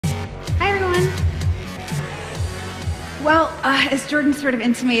Well, as Jordan sort of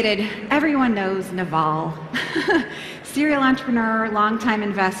intimated, everyone knows Naval. Serial entrepreneur, longtime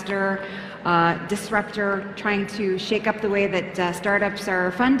investor, disruptor, trying to shake up the way that startups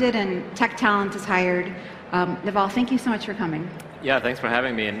are funded and tech talent is hired. Naval, thank you so much for coming. Yeah, thanks for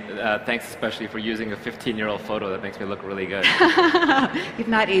having me, and thanks especially for using a 15-year-old photo. That makes me look really good. You've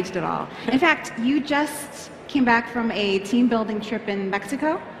not aged at all. In fact, you just came back from a team-building trip in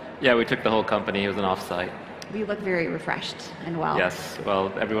Mexico? Yeah, we took the whole company. It was an off-site. You look very refreshed and well. Yes,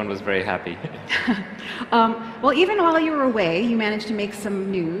 well, everyone was very happy. Well, even while you were away, you managed to make some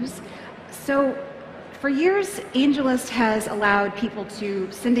news. So, for years, AngelList has allowed people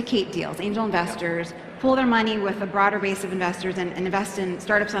to syndicate deals, angel investors, pool their money with a broader base of investors and invest in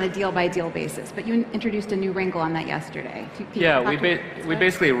startups on a deal-by-deal basis. But you introduced a new wrinkle on that yesterday. Yeah, we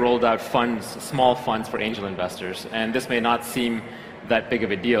basically rolled out funds, small funds for angel investors. And this may not seem that big of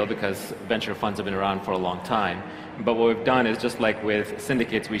a deal because venture funds have been around for a long time. But what we've done is, just like with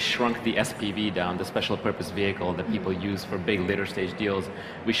syndicates, we shrunk the SPV down, the special purpose vehicle that people use for big later stage deals.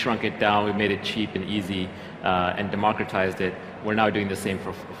 We shrunk it down, we made it cheap and easy, and democratized it. We're now doing the same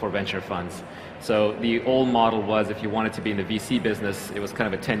for venture funds. So the old model was, if you wanted to be in the VC business, it was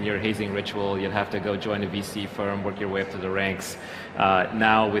kind of a 10-year hazing ritual. You'd have to go join a VC firm, work your way up to the ranks.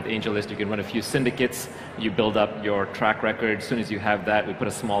 Now with AngelList, you can run a few syndicates. You build up your track record. As soon as you have that, we put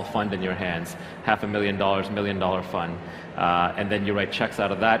a small fund in your hands, $500,000, $1 million fund. And then you write checks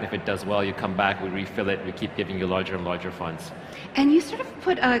out of that. If it does well, you come back, we refill it, we keep giving you larger and larger funds. And you sort of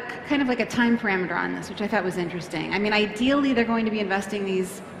put a kind of like a time parameter on this, which I thought was interesting. I mean, ideally, they're going to be investing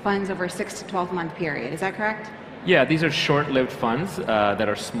these funds over a 6 to 12-month period. Is that correct? Yeah, these are short-lived funds that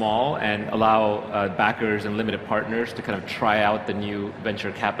are small and allow backers and limited partners to kind of try out the new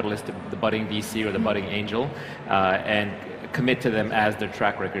venture capitalist, the budding VC or the budding angel, and commit to them as their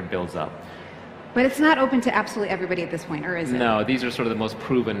track record builds up. But it's not open to absolutely everybody at this point, or is it? No, these are sort of the most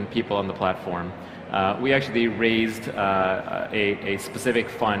proven people on the platform. We actually raised a specific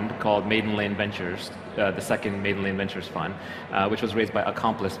fund called Maiden Lane Ventures, the second Maiden Lane Ventures fund, which was raised by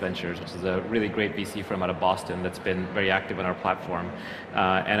Accomplice Ventures, which is a really great VC firm out of Boston that's been very active on our platform.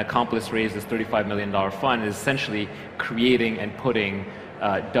 And Accomplice raised this $35 million fund, is essentially creating and putting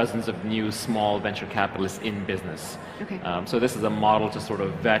dozens of new small venture capitalists in business. Okay. So this is a model to sort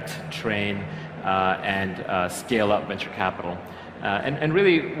of vet, train, and scale up venture capital. And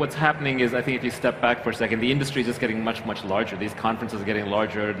really what's happening is, I think if you step back for a second, the industry is just getting much, much larger. These conferences are getting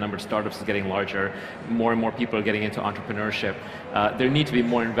larger, the number of startups is getting larger, more and more people are getting into entrepreneurship. There need to be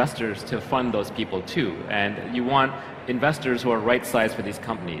more investors to fund those people too. And you want investors who are right sized for these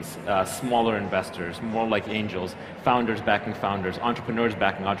companies, smaller investors, more like angels, founders backing founders, entrepreneurs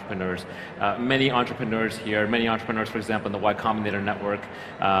backing entrepreneurs. Many entrepreneurs here, for example, in the Y Combinator network,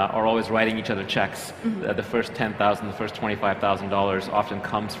 are always writing each other checks. Mm-hmm. The first $10,000, the first $25,000 often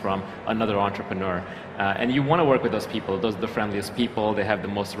comes from another entrepreneur. And you want to work with those people. Those are the friendliest people. They have the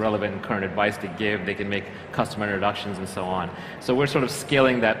most relevant and current advice to give. They can make customer introductions and so on. So we're sort of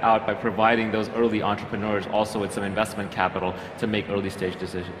scaling that out by providing those early entrepreneurs also with some investment capital to make early stage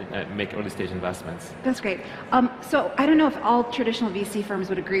investments. That's great. So I don't know if all traditional VC firms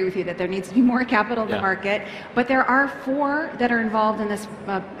would agree with you that there needs to be more capital in the market, but there are 4 that are involved in this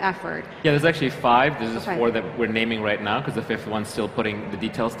effort. Yeah, there's actually 5. There's 4 that we're naming right now because the 5th one's still putting the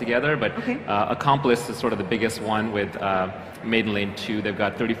details together. But Accomplice is sort of the biggest one with Maiden Lane 2. They've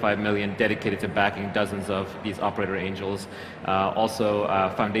got $35 million dedicated to backing dozens of these operator angels. Also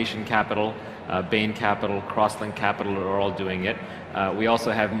Foundation Capital, Bain Capital, Crosslink Capital are all doing it. We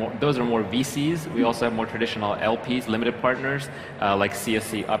also have more, those are more VCs. We also have more traditional LPs, limited partners, like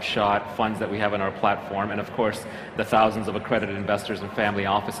CSC, Upshot, funds that we have on our platform. And of course, the thousands of accredited investors and family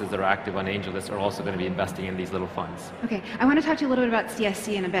offices that are active on AngelList are also going to be investing in these little funds. Okay, I want to talk to you a little bit about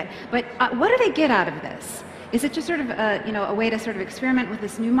CSC in a bit. But what do they get out of this? Is it just sort of a way to sort of experiment with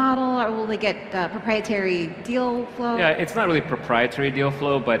this new model, or will they get proprietary deal flow? Yeah, it's not really proprietary deal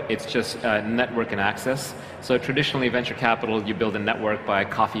flow, but it's just network and access. So traditionally, venture capital, you build a network by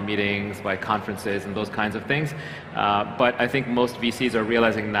coffee meetings, by conferences, and those kinds of things. But I think most VCs are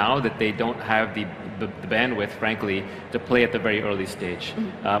realizing now that they don't have the bandwidth, frankly, to play at the very early stage.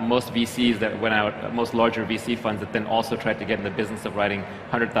 Mm-hmm. Most VCs that went out, most larger VC funds that then also tried to get in the business of writing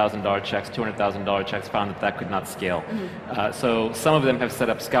 $100,000 checks, $200,000 checks, found that that could not scale. Mm-hmm. So some of them have set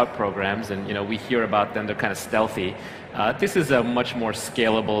up scout programs, and we hear about them. They're kind of stealthy. This is a much more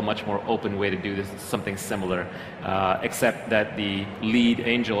scalable, much more open way to do this, something similar, except that the lead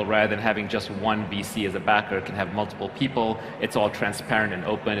angel, rather than having just one VC as a backer, can have multiple people. It's all transparent and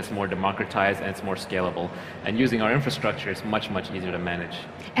open, it's more democratized, and it's more scalable. And using our infrastructure, it's much, much easier to manage.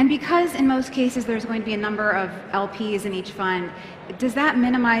 And because in most cases there's going to be a number of LPs in each fund, does that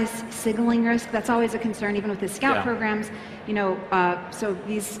minimize signaling risk? That's always a concern, even with the scout programs. You know, so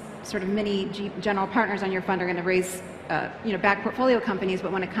these sort of mini general partners on your fund are going to raise, back portfolio companies,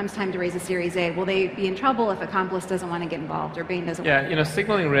 but when it comes time to raise a Series A, will they be in trouble if Accomplice doesn't want to get involved or Bain doesn't? Yeah,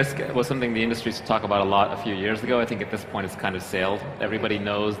 signaling risk was something the industry used to talk about a lot a few years ago. I think at this point it's kind of sailed. Everybody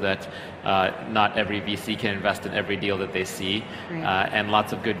knows that not every VC can invest in every deal that they see, and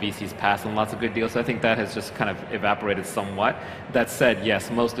lots of good VCs pass on lots of good deals. So I think that has just kind of evaporated somewhat. That said,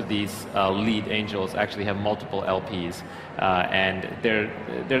 yes, most of these lead angels actually have multiple LPs, and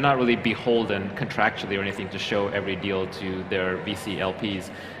they're not really beholden contractually or anything to show every deal to their VC LPs,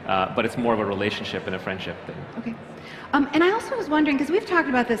 but it's more of a relationship and a friendship thing. Okay. And I also was wondering, because we've talked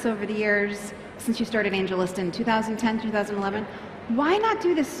about this over the years since you started AngelList in 2010, 2011, why not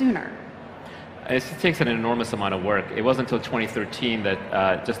do this sooner? It takes an enormous amount of work. It wasn't until 2013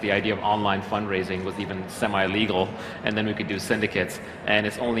 that just the idea of online fundraising was even semi-legal, and then we could do syndicates. And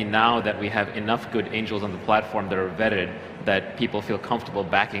it's only now that we have enough good angels on the platform that are vetted that people feel comfortable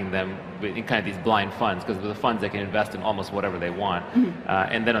backing them in kind of these blind funds, because with the funds they can invest in almost whatever they want.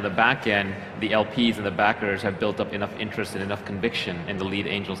 And then on the back end, the LPs and the backers have built up enough interest and enough conviction in the lead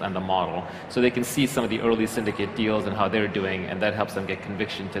angels and the model, so they can see some of the early syndicate deals and how they're doing, and that helps them get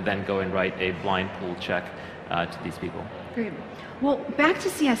conviction to then go and write a blind pool check to these people. Great. Well, back to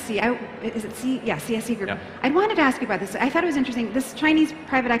CSC. CSC Group. Yeah. I wanted to ask you about this. I thought it was interesting. This Chinese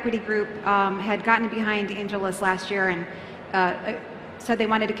private equity group had gotten behind AngelList last year and said they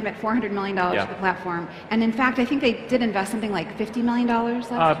wanted to commit $400 million to the platform. And in fact, I think they did invest something like $50 million last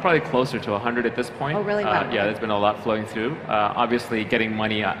year. Probably closer to 100 at this point. Oh, really? Wow. Yeah, there's been a lot flowing through. Obviously, getting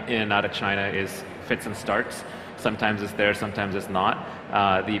money in and out of China is fits and starts. Sometimes it's there, sometimes it's not.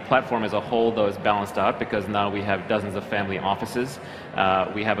 The platform as a whole, though, is balanced out because now we have dozens of family offices.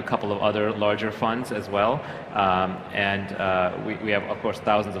 We have a couple of other larger funds as well. We have, of course,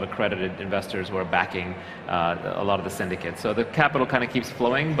 thousands of accredited investors who are backing a lot of the syndicates. So the capital kind of keeps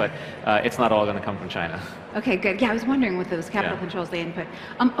flowing, but it's not all going to come from China. Okay, good. Yeah, I was wondering with those capital controls they input.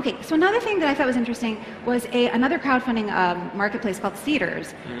 Okay, so another thing that I thought was interesting was another crowdfunding marketplace called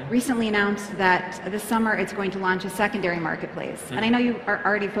Seedrs recently announced that this summer it's going to launch a secondary marketplace. And I know you are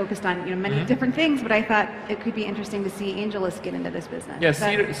already focused on many different things, but I thought it could be interesting to see AngelList get into this business. Yeah,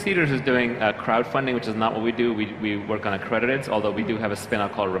 Seedrs is doing crowdfunding, which is not what we do. We work on accrediteds, although we do have a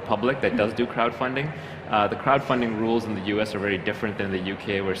spin-out called Republic that does do crowdfunding. The crowdfunding rules in the US are very different than the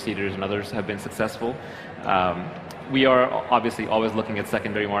UK, where Seedrs and others have been successful. We are obviously always looking at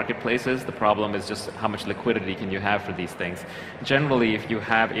secondary marketplaces. The problem is just how much liquidity can you have for these things. Generally, if you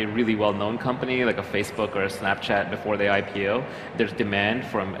have a really well-known company like a Facebook or a Snapchat before they IPO, there's demand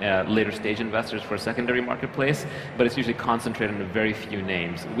from later stage investors for a secondary marketplace, but it's usually concentrated on a very few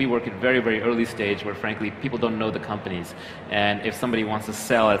names. We work at very, very early stage where frankly people don't know the companies, and if somebody wants to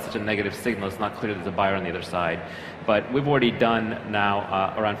sell at such a negative signal, it's not clear there's a buyer on the other side. But we've already done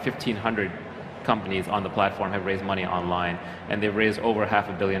now around 1,500 companies on the platform have raised money online, and they've raised over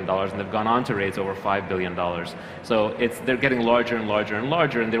 $500 million, and they've gone on to raise over $5 billion. So they're getting larger and larger and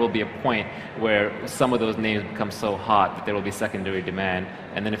larger, and there will be a point where some of those names become so hot that there will be secondary demand,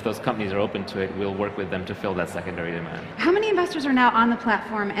 and then if those companies are open to it, we'll work with them to fill that secondary demand. How many investors are now on the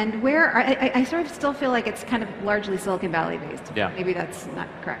platform, and where I sort of still feel like it's kind of largely Silicon Valley based. Yeah. Maybe that's not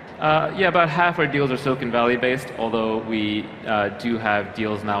correct. Yeah, about half our deals are Silicon Valley based, although we do have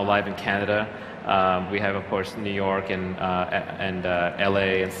deals now live in Canada. We have, of course, New York and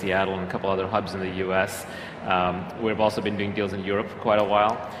LA and Seattle and a couple other hubs in the US. We've also been doing deals in Europe for quite a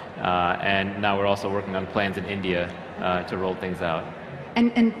while, and now we're also working on plans in India to roll things out.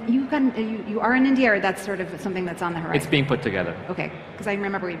 And you are in India, or that's sort of something that's on the horizon? It's being put together. Okay, because I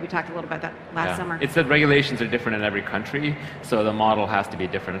remember we talked a little about that last summer. It's that regulations are different in every country, so the model has to be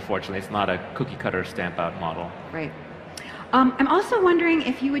different, unfortunately. It's not a cookie-cutter stamp-out model. Right. I'm also wondering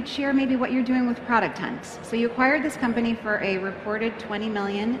if you would share maybe what you're doing with Product Hunt. So you acquired this company for a reported $20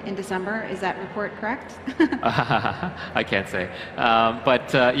 million in December. Is that report correct? I can't say.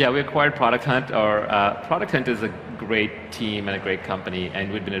 Yeah, we acquired Product Hunt. Product Hunt is a great team and a great company,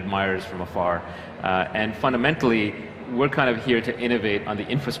 and we've been admirers from afar. And fundamentally, we're kind of here to innovate on the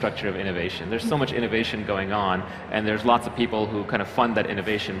infrastructure of innovation. There's so much innovation going on, and there's lots of people who kind of fund that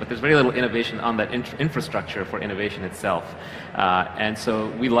innovation, but there's very little innovation on that infrastructure for innovation itself. And so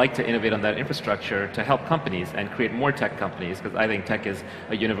we like to innovate on that infrastructure to help companies and create more tech companies, because I think tech is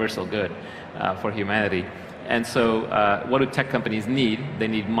a universal good for humanity. And so what do tech companies need? They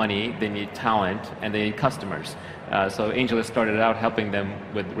need money, they need talent, and they need customers. So AngelList started out helping them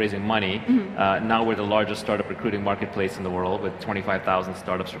with raising money. Now we're the largest startup recruiting marketplace in the world, with 25,000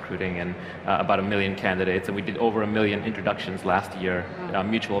 startups recruiting and about 1 million candidates. And we did over 1 million introductions last year,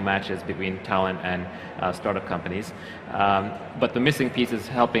 mutual matches between talent and startup companies. But the missing piece is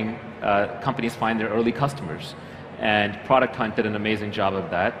helping companies find their early customers. And Product Hunt did an amazing job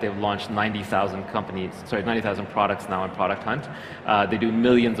of that. They've launched 90,000 products now on Product Hunt. They do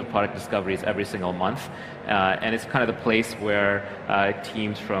millions of product discoveries every single month. And it's kind of the place where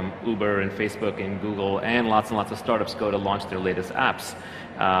teams from Uber and Facebook and Google and lots of startups go to launch their latest apps.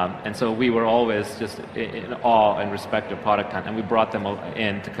 And so we were always just in awe and respect of Product Hunt, and we brought them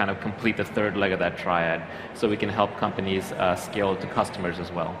in to kind of complete the third leg of that triad, so we can help companies scale to customers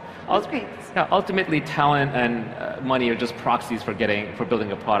as well. That's great. Yeah, ultimately, talent and money are just proxies for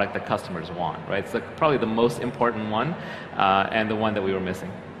building a product that customers want, right? It's probably the most important one, and the one that we were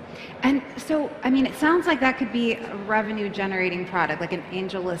missing. And so, I mean, it sounds like that could be a revenue-generating product, like an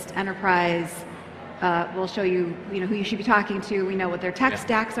AngelList enterprise. We'll show you, who you should be talking to. We know what their tech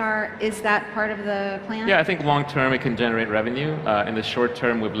stacks are. Is that part of the plan? Yeah, I think long term it can generate revenue. In the short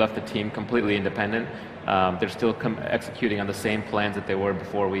term, we've left the team completely independent. They're still executing on the same plans that they were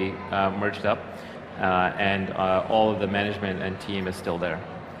before we merged up, and all of the management and team is still there.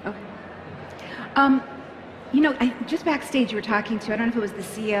 Okay. Just backstage you were talking to, I don't know if it was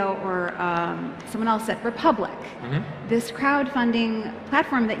the CEO or someone else at Republic, this crowdfunding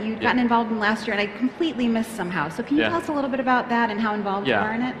platform that you'd gotten involved in last year, and I completely missed somehow. So can you tell us a little bit about that and how involved you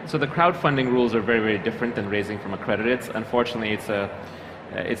are in it? So the crowdfunding rules are very, very different than raising from accredited. Unfortunately,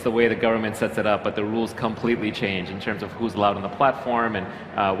 it's the way the government sets it up, but the rules completely change in terms of who's allowed on the platform and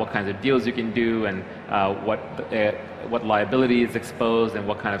what kinds of deals you can do, and what liability is exposed and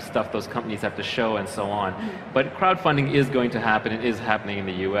what kind of stuff those companies have to show and so on. But crowdfunding is going to happen. It is happening in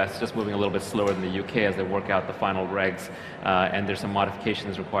the US, just moving a little bit slower than the UK as they work out the final regs, and there's some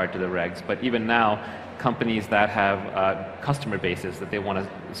modifications required to the regs. But even now, companies that have customer bases that they want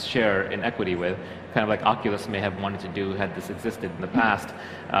to share in equity with, kind of like Oculus may have wanted to do had this existed in the past,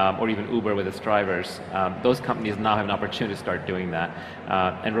 or even Uber with its drivers. Those companies now have an opportunity to start doing that.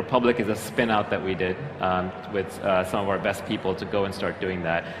 And Republic is a spin-out that we did with some of our best people to go and start doing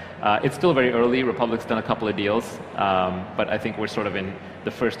that. It's still very early. Republic's done a couple of deals, but I think we're sort of in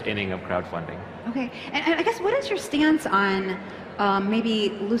the first inning of crowdfunding. Okay, and I guess what is your stance on maybe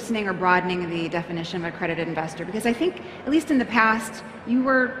loosening or broadening the definition of accredited investor? Because I think, at least in the past, you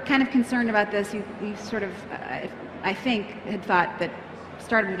were kind of concerned about this. You sort of, I think, had thought that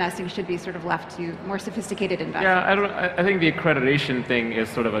startup investing should be sort of left to more sophisticated investors. Yeah, I think the accreditation thing is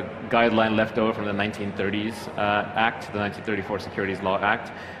sort of a guideline left over from the 1930s Act, the 1934 Securities Law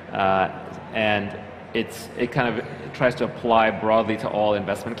Act, and it kind of tries to apply broadly to all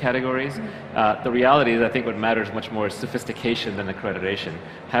investment categories. The reality is, I think what matters much more is sophistication than accreditation.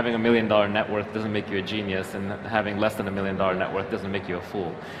 Having $1 million net worth doesn't make you a genius, and having less than $1 million net worth doesn't make you a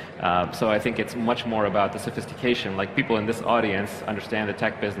fool. So I think it's much more about the sophistication. Like, people in this audience understand the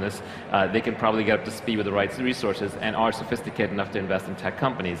tech business. They can probably get up to speed with the right resources and are sophisticated enough to invest in tech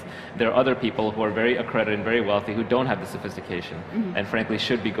companies. There are other people who are very accredited and very wealthy who don't have the sophistication, and frankly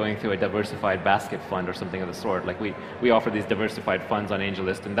should be going through a diversified basket fund or something of the sort. Like, we offer these diversified funds on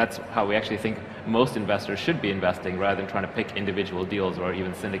AngelList, and that's how we actually think most investors should be investing, rather than trying to pick individual deals or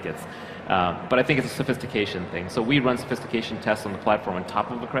even syndicates. But I think it's a sophistication thing. So we run sophistication tests on the platform on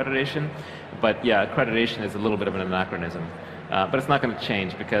top of accreditation. But yeah, accreditation is a little bit of an anachronism. But it's not going to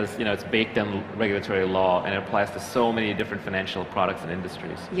change, because it's baked in regulatory law, and it applies to so many different financial products and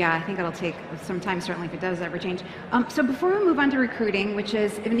industries. Yeah, I think it'll take some time, certainly, if it does ever change. So before we move on to recruiting, which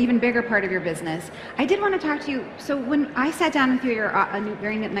is an even bigger part of your business, I did want to talk to you. So when I sat down with you at your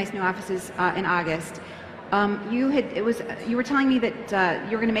very nice new offices in August, you were telling me that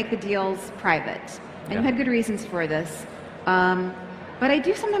you were going to make the deals private, and you had good reasons for this. But I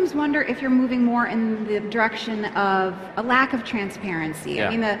do sometimes wonder if you're moving more in the direction of a lack of transparency. Yeah. I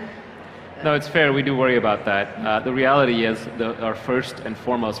mean, No, it's fair. We do worry about that. The reality is, our first and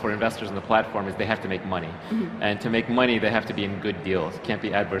foremost for investors in the platform is they have to make money. And to make money, they have to be in good deals. It can't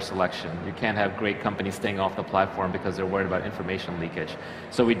be adverse selection. You can't have great companies staying off the platform because they're worried about information leakage.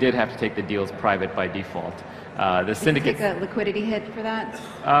 So we did have to take the deals private by default. The syndicates. Did you take a liquidity hit for that?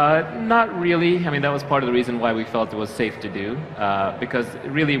 Not really. I mean, that was part of the reason why we felt it was safe to do. Because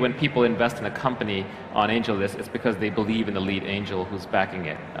really, when people invest in a company on AngelList, it's because they believe in the lead angel who's backing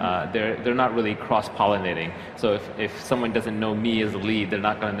it. They're not really cross-pollinating. So if someone doesn't know me as a lead, they're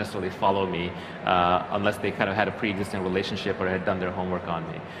not going to necessarily follow me unless they kind of had a pre-existing relationship or had done their homework on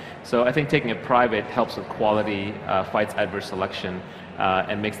me. So I think taking it private helps with quality, fights adverse selection,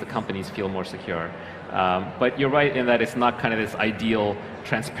 and makes the companies feel more secure. But you're right in that it's not kind of this ideal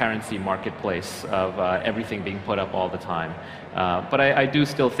transparency marketplace of everything being put up all the time. But I do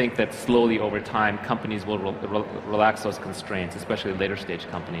still think that slowly over time, companies will relax those constraints, especially later stage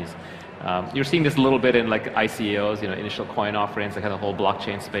companies. You're seeing this a little bit in like ICOs, initial coin offerings, like the whole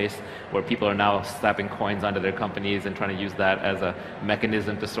blockchain space, where people are now slapping coins onto their companies and trying to use that as a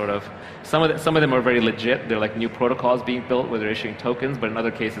mechanism to sort of, some of them are very legit. They're like new protocols being built where they're issuing tokens, but in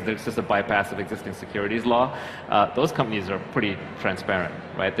other cases, there's just a bypass of existing securities law. Those companies are pretty transparent,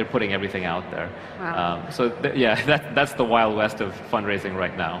 right? They're putting everything out there. Wow. That's the Wild West of fundraising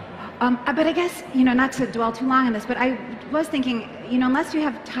right now. But I guess, not to dwell too long on this, but I was thinking, unless you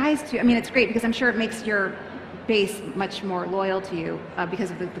have ties to, I mean, it's great because I'm sure it makes your base much more loyal to you because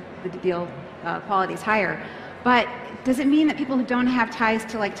of the deal quality is higher. But does it mean that people who don't have ties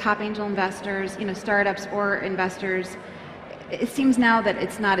to like top angel investors, startups or investors, it seems now that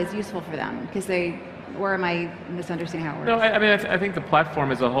it's not as useful for them because or am I misunderstanding how it works? No, I think the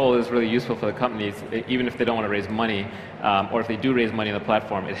platform as a whole is really useful for the companies, even if they don't want to raise money, or if they do raise money on the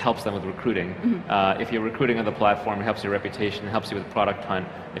platform, it helps them with recruiting. Mm-hmm. If you're recruiting on the platform, it helps your reputation, it helps you with product hunt.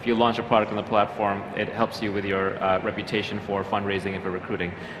 If you launch a product on the platform, it helps you with your reputation for fundraising and for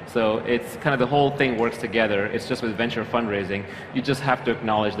recruiting. So it's kind of the whole thing works together. It's just with venture fundraising, you just have to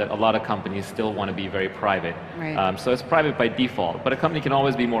acknowledge that a lot of companies still want to be very private. Right. So it's private by default, but a company can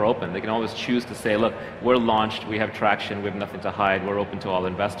always be more open. They can always choose to say, look, we're launched, we have traction, we have nothing to hide, we're open to all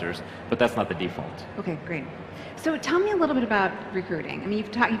investors, but that's not the default. Okay, great. So tell me a little bit about recruiting. I mean,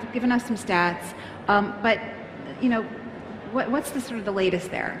 you've given us some stats, but what's the sort of the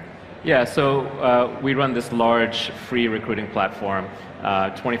latest there? Yeah, so we run this large free recruiting platform.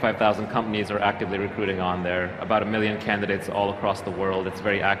 25,000 companies are actively recruiting on there. About 1 million candidates all across the world. It's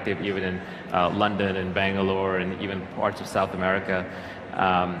very active even in London and Bangalore and even parts of South America.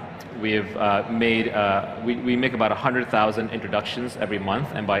 We make about 100,000 introductions every month,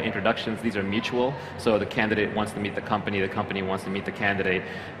 and by introductions, these are mutual. So the candidate wants to meet the company wants to meet the candidate.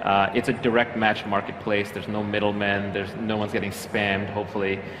 It's a direct match marketplace. There's no middlemen. There's no one's getting spammed,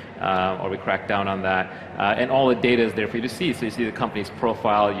 hopefully, or we crack down on that. And all the data is there for you to see. So you see the company's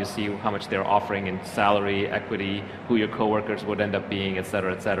profile, you see how much they're offering in salary, equity, who your coworkers would end up being, et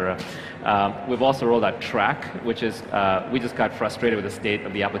cetera, et cetera. We've also rolled out Track, which is, we just got frustrated with the state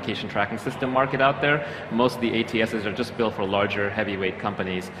of the application tracking system market out there. Most of the ATSs are just built for larger, heavyweight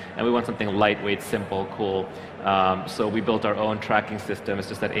companies, and we want something lightweight, simple, cool. So we built our own tracking system. It's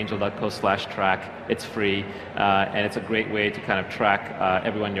just at angel.co/track. It's free, and it's a great way to kind of track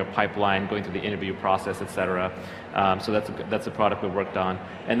everyone in your pipeline, going through the interview process, et cetera. So that's a product we've worked on.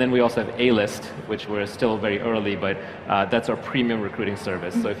 And then we also have AngelList's, which we're still very early, but that's our premium recruiting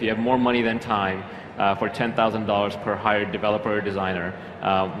service. So if you have more money than time, for $10,000 per hired developer or designer,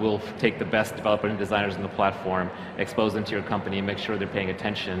 we'll take the best developers and designers on the platform, expose them to your company, make sure they're paying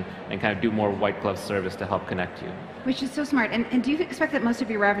attention, and kind of do more white glove service to help connect you. Which is so smart. And do you expect that most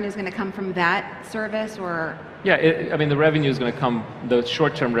of your revenue is going to come from that service, or? Yeah, the revenue is going to come, the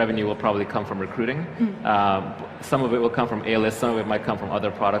short-term revenue will probably come from recruiting. Mm-hmm. Some of it will come from AngelList, some of it might come from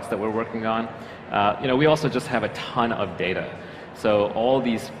other products that we're working on. We also just have a ton of data. So all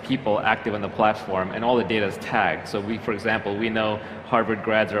these people active on the platform, and all the data is tagged. So for example, we know Harvard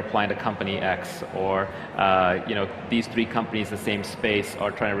grads are applying to company X, or these 3 companies in the same space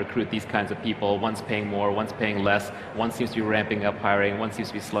are trying to recruit these kinds of people. One's paying more, one's paying less. One seems to be ramping up hiring, one seems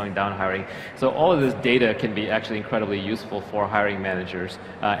to be slowing down hiring. So all of this data can be actually incredibly useful for hiring managers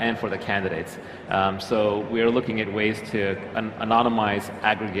and for the candidates. So we're looking at ways to anonymize,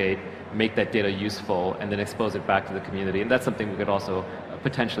 aggregate, make that data useful, and then expose it back to the community. And that's something we could also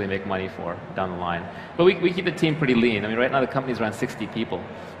potentially make money for down the line. But we keep the team pretty lean. I mean, right now the company's around 60 people.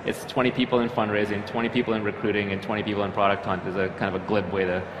 It's 20 people in fundraising, 20 people in recruiting, and 20 people in product hunt. Is a kind of a glib way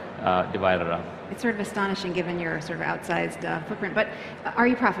to divide it up. It's sort of astonishing given your sort of outsized footprint. But are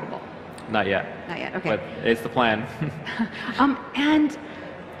you profitable? Not yet. Not yet, okay. But it's the plan. And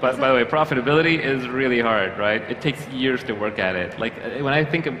By the way, profitability is really hard, right? It takes years to work at it. Like when I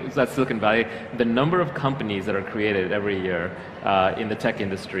think of that Silicon Valley, the number of companies that are created every year in the tech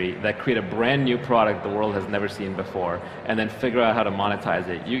industry that create a brand new product the world has never seen before, and then figure out how to monetize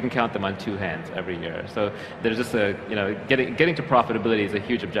it, you can count them on two hands every year. So there's just getting to profitability is a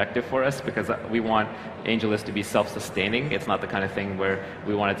huge objective for us because we want AngelList to be self-sustaining. It's not the kind of thing where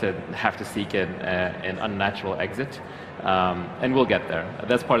we want it to have to seek an unnatural exit. And we'll get there.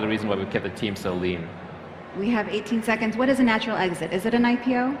 That's part of the reason why we kept the team so lean. We have 18 seconds. What is a natural exit? Is it an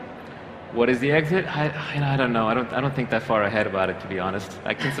IPO? What is the exit? I don't know. I don't think that far ahead about it, to be honest.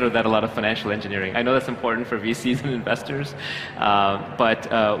 I consider that a lot of financial engineering. I know that's important for VCs and investors,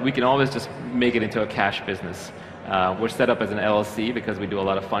 but we can always just make it into a cash business. We're set up as an LLC because we do a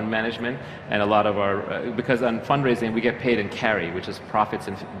lot of fund management, and a lot of because on fundraising we get paid in carry, which is profits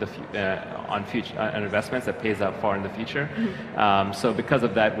on investments that pays out far in the future. Mm-hmm. So because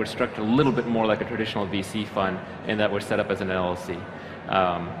of that, we're structured a little bit more like a traditional VC fund in that we're set up as an LLC.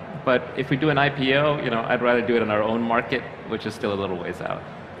 But if we do an IPO, I'd rather do it in our own market, which is still a little ways out.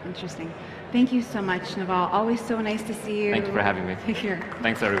 Interesting. Thank you so much, Naval. Always so nice to see you. Thank you for having me. Take care.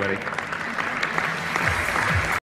 Thanks, everybody.